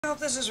I hope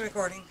this is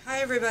recording. Hi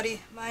everybody,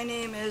 my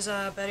name is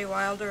Betty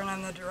Wilder and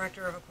I'm the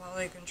Director of a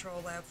Quality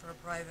Control Lab for a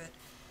private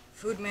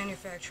food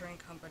manufacturing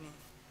company.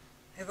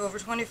 I have over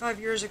 25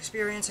 years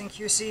experience in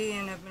QC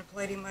and have been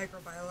plating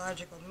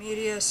microbiological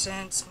media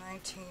since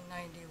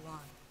 1991.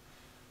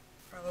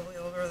 Probably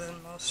older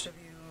than most of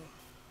you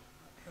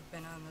have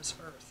been on this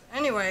earth.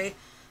 Anyway,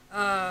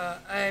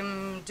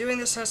 I'm doing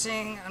this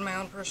testing on my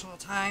own personal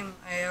time.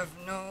 I have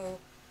no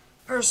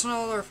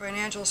personal or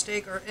financial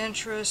stake or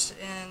interest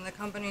in the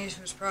companies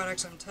whose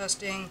products I'm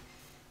testing.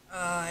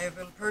 I have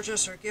been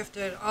purchased or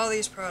gifted all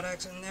these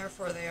products, and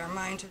therefore they are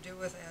mine to do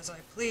with as I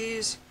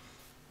please.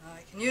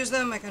 I can use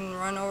them, I can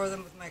run over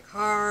them with my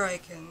car, I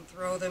can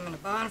throw them in a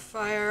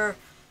bonfire,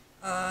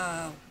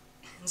 and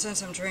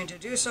since I'm trained to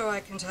do so, I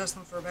can test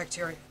them for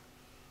bacteria.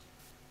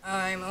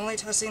 I'm only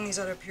testing these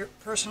out of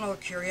personal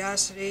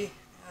curiosity.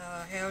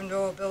 I have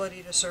no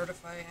ability to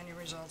certify any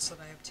results that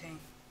I obtain.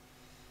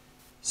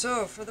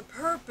 So, for the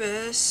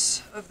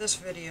purpose of this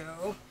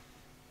video,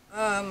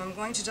 I'm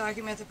going to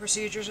document the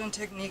procedures and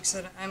techniques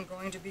that I'm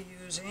going to be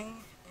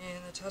using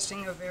in the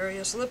testing of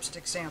various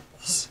lipstick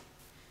samples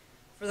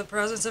for the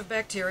presence of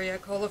bacteria,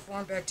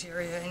 coliform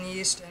bacteria, and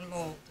yeast and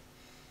mold.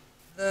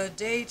 The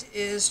date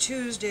is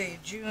Tuesday,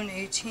 June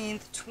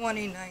 18th,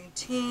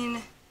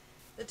 2019.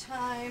 The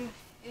time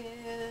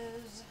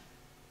is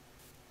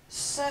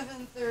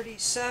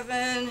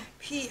 7:37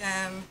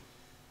 p.m.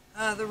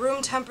 The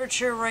room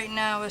temperature right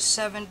now is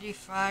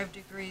 75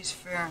 degrees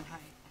Fahrenheit.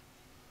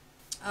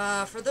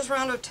 For this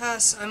round of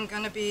tests, I'm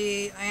going to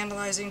be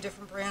analyzing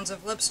different brands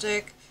of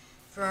lipstick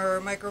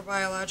for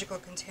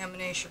microbiological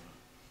contamination.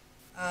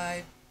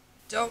 I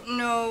don't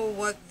know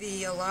what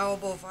the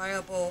allowable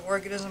viable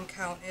organism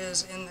count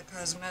is in the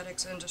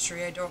cosmetics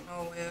industry. I don't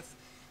know if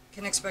I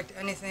can expect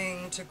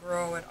anything to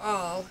grow at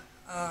all,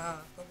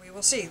 but we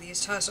will see.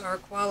 These tests are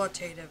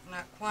qualitative,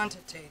 not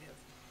quantitative.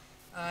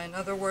 In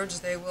other words,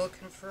 they will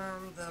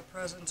confirm the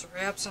presence or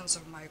absence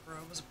of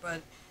microbes,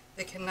 but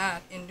they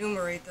cannot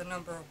enumerate the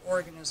number of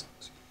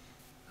organisms.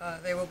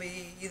 They will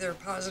be either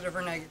positive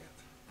or negative,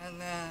 and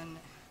then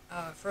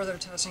further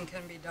testing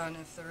can be done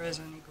if there is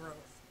any growth.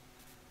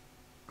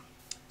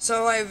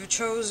 So I've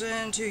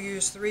chosen to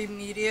use 3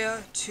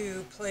 media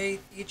to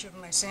plate each of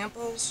my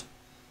samples.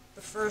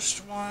 The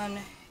first one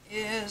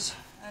is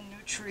a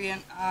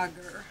nutrient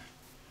agar,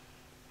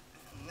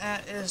 and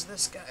that is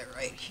this guy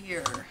right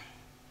here.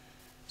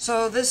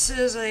 So this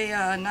is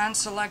a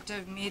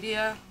non-selective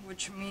media,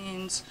 which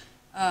means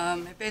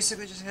it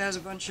basically just has a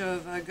bunch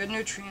of good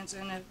nutrients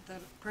in it that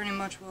pretty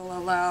much will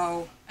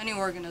allow any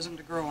organism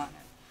to grow on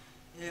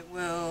it. It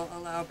will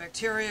allow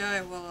bacteria,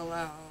 it will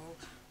allow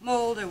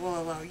mold, it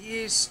will allow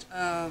yeast.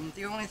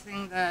 The only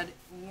thing that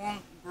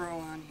won't grow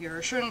on here,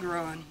 or shouldn't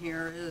grow on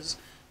here, is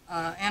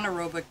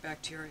anaerobic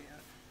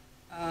bacteria.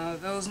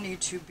 Those need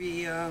to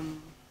be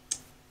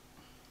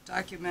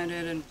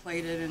documented and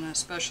plated in a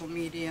special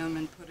medium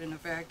and put in a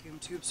vacuum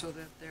tube so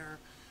that they're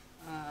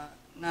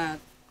not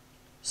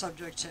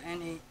subject to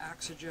any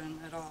oxygen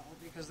at all,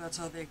 because that's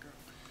how they grow.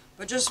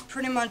 But just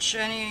pretty much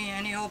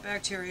any old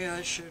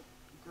bacteria should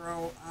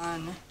grow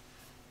on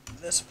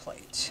this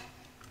plate.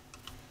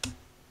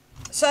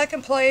 The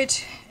second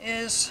plate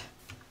is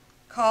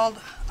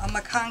called a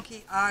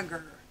Macconkey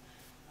Agar.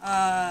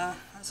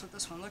 That's what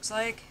this one looks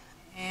like,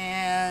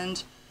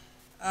 and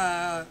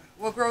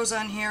what grows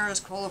on here is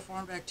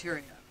coliform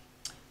bacteria.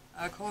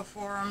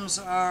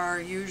 Coliforms are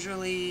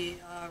usually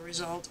a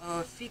result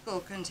of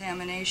fecal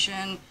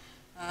contamination.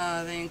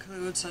 They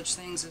include such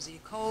things as E.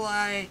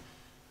 coli,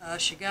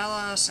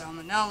 Shigella,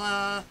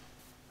 Salmonella,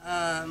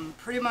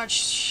 pretty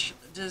much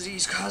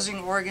disease-causing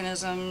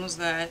organisms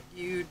that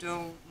you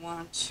don't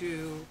want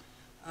to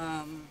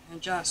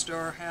ingest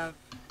or have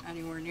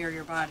anywhere near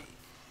your body.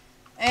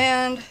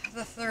 And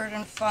the third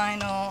and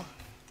final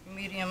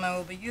medium I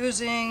will be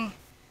using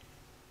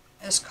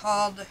is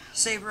called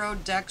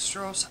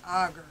Dextrose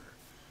Agar.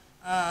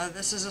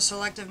 This is a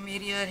selective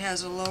media. It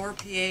has a lower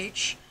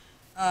pH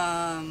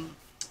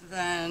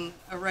than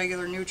a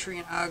regular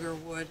nutrient agar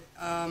would,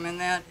 and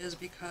that is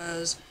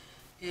because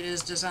it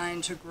is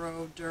designed to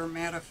grow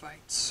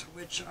dermatophytes,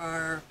 which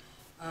are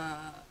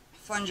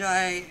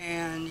fungi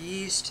and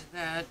yeast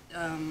that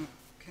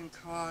can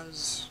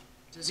cause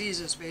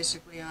diseases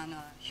basically on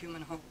a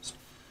human host.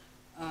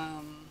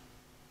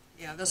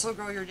 Yeah, this will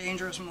grow your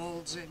dangerous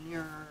molds in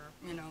your,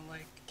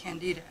 like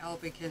Candida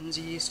albicans,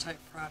 yeast type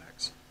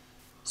products.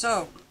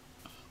 So,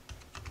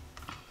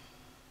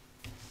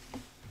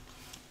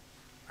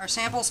 our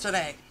samples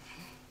today.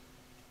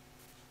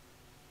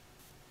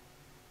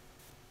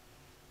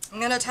 I'm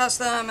going to test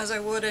them as I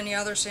would any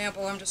other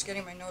sample. I'm just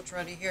getting my notes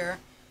ready here.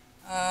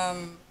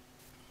 I'm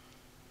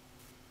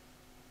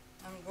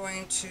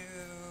going to,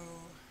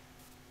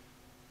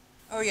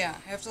 oh yeah,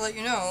 I have to let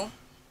you know,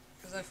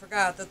 because I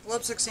forgot, that the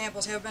lipstick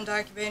samples have been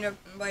documented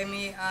by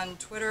me on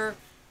Twitter.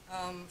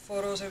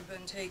 Photos have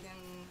been taken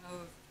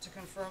to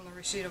confirm the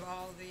receipt of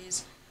all of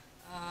these.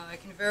 I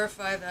can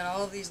verify that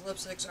all of these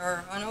lipsticks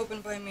are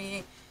unopened by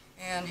me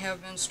and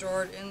have been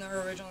stored in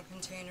their original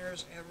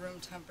containers at room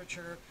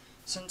temperature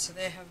since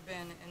they have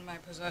been in my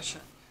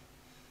possession.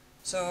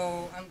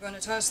 So I'm going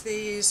to test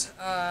these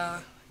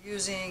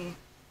using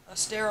a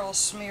sterile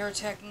smear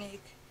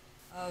technique.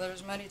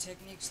 There's many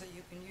techniques that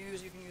you can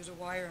use. You can use a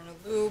wire and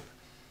a loop,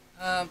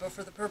 but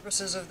for the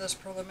purposes of this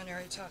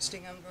preliminary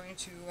testing, I'm going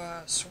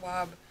to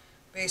swab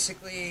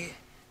basically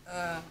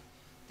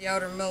the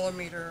outer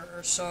millimeter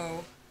or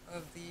so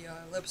of the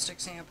lipstick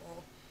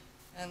sample,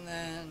 and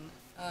then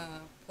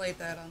plate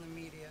that on the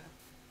media.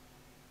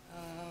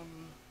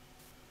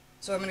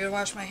 So I'm going to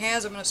wash my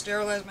hands, I'm going to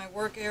sterilize my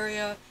work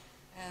area,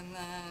 and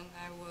then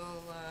I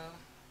will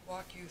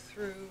walk you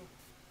through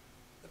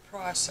the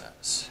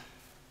process.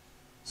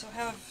 So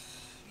have,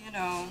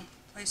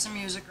 play some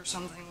music or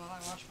something while I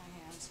wash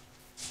my hands.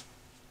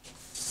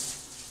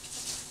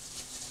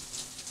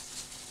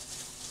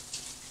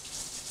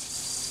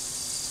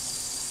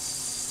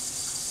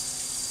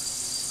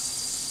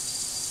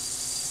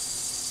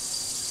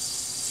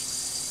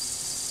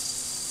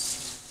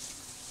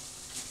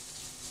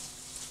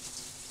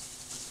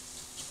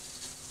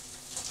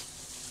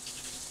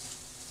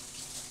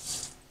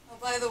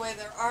 By the way,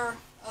 there are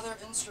other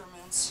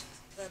instruments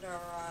that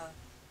are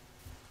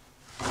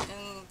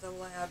in the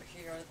lab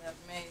here that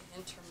may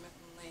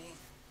intermittently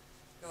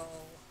go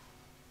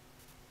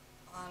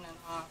on and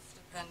off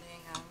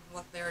depending on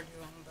what they're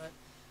doing, but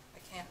I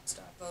can't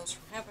stop those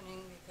from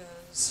happening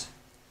because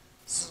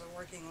this is a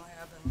working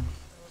lab and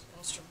those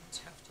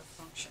instruments have to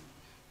function.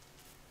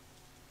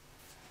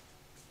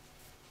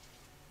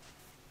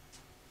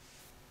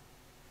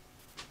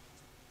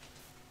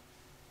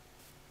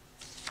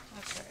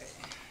 Okay.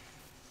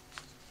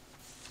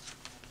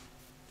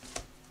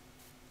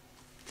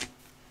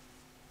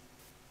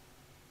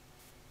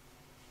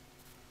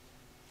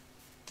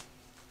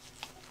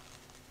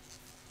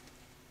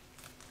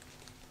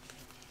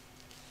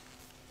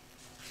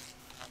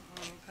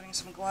 Putting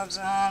some gloves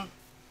on.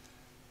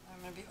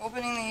 I'm going to be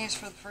opening these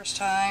for the first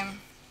time.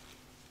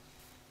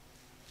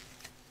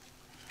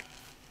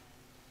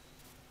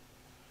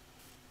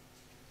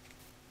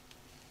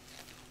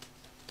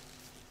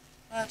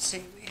 Let's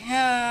see, we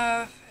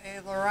have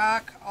a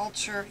Lorac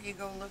Alter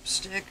Ego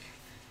lipstick.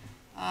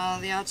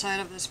 The outside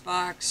of this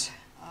box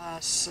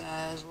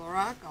says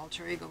Lorac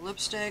Alter Ego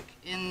lipstick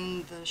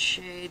in the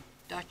shade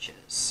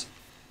Duchess.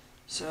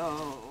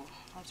 So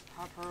let's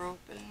pop her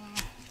open.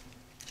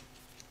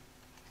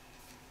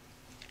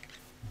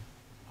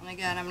 And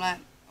again, I'm not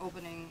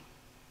opening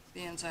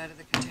the inside of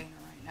the container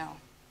right now.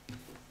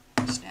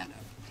 Stand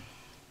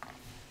up.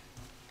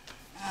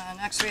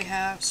 Next we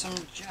have some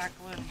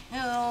Jaclyn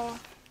Hill,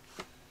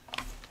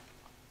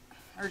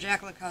 or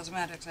Jaclyn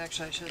Cosmetics,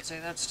 actually I should say.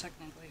 That's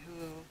technically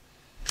who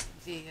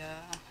the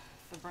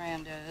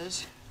brand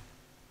is.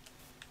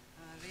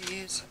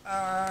 These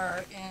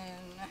are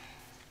in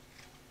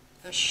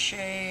the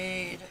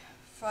shade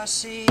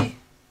Fussy.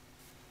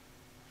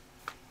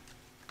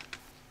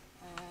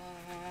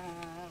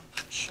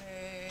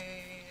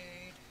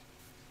 Shade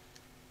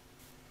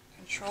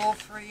Control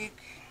Freak,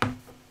 and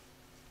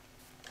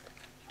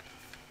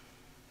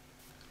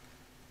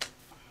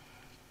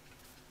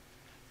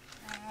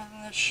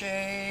the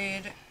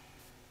shade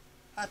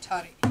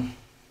Atari.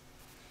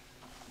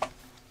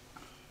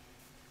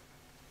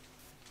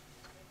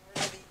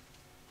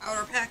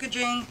 Outer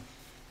packaging,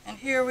 and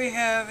here we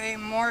have a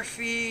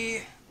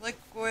Morphe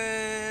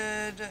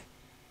liquid,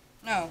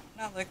 no,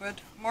 not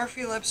liquid,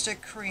 Morphe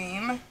lipstick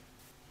cream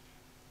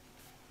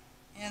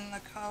in the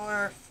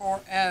color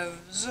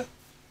Forevs. I'm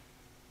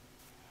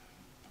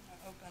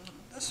going to open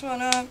this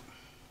one up.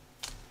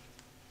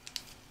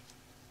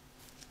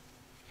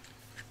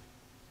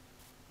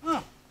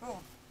 Oh,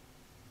 cool.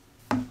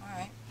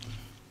 Alright.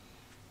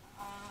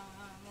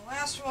 The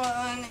last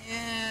one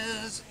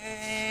is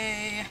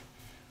a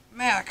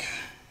MAC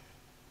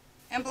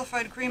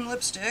Amplified Cream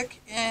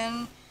Lipstick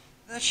in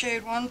the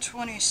shade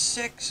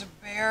 126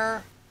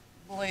 Bare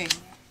Bling.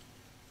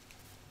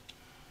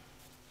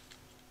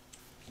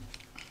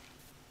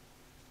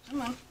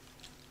 Come on.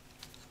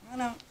 Come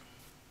on out.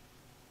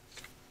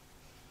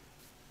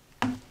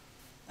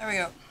 There we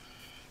go.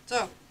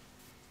 So,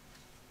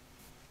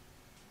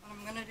 what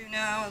I'm going to do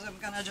now is I'm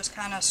going to just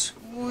kind of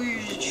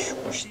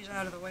squish these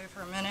out of the way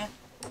for a minute.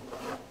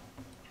 I'm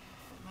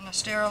going to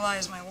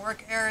sterilize my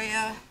work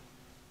area.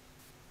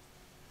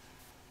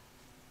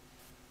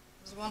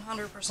 This is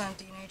 100%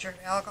 denatured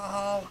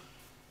alcohol.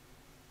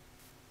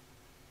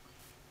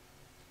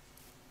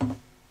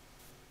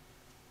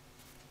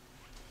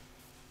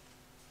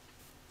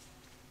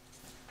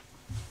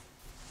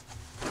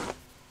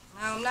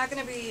 Now, I'm not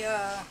going to be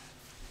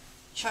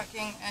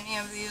checking any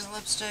of these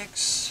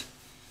lipsticks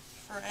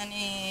for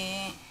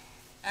any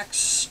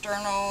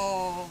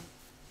external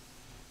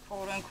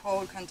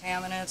quote-unquote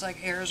contaminants like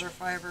hairs or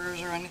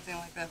fibers or anything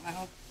like that. My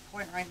whole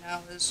point right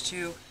now is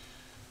to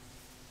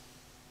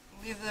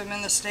leave them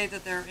in the state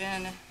that they're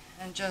in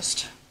and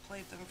just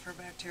plate them for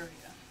bacteria.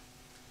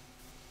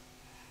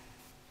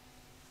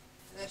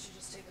 That should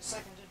just take a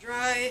second to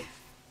dry.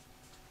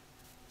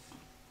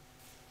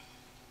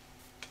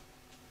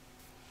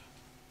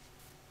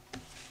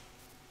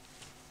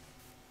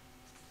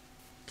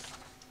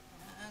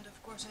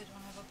 I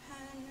don't have a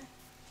pen.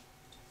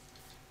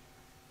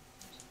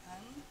 There's a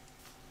pen.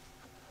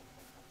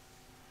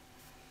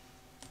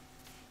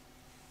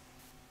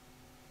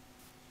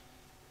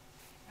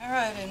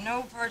 Alright, in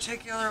no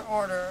particular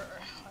order,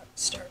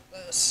 let's start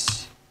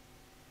this.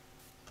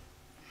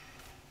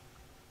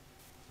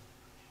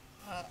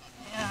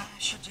 Yeah, I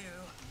should do,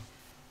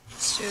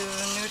 let's do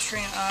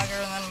Nutrient Agar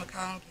and then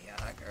Macconkey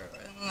Agar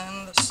and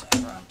then this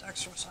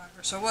Dextrose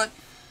Agar. So what,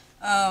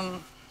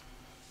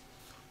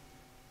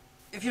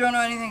 if you don't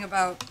know anything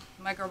about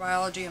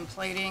microbiology and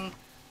plating,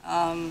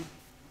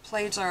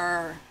 plates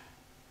are,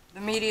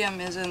 the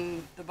medium is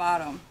in the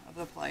bottom of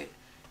the plate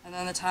and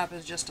then the top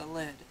is just a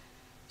lid.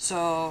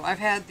 So I've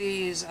had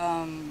these,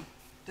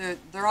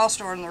 they're all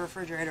stored in the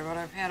refrigerator, but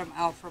I've had them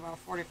out for about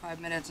 45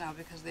 minutes now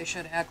because they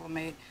should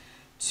acclimate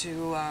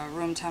to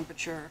room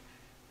temperature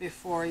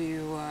before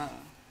you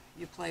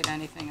plate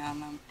anything on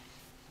them.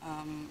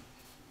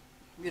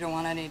 You don't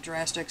want any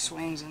drastic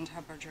swings in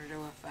temperature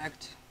to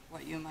affect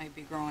what you might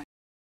be growing.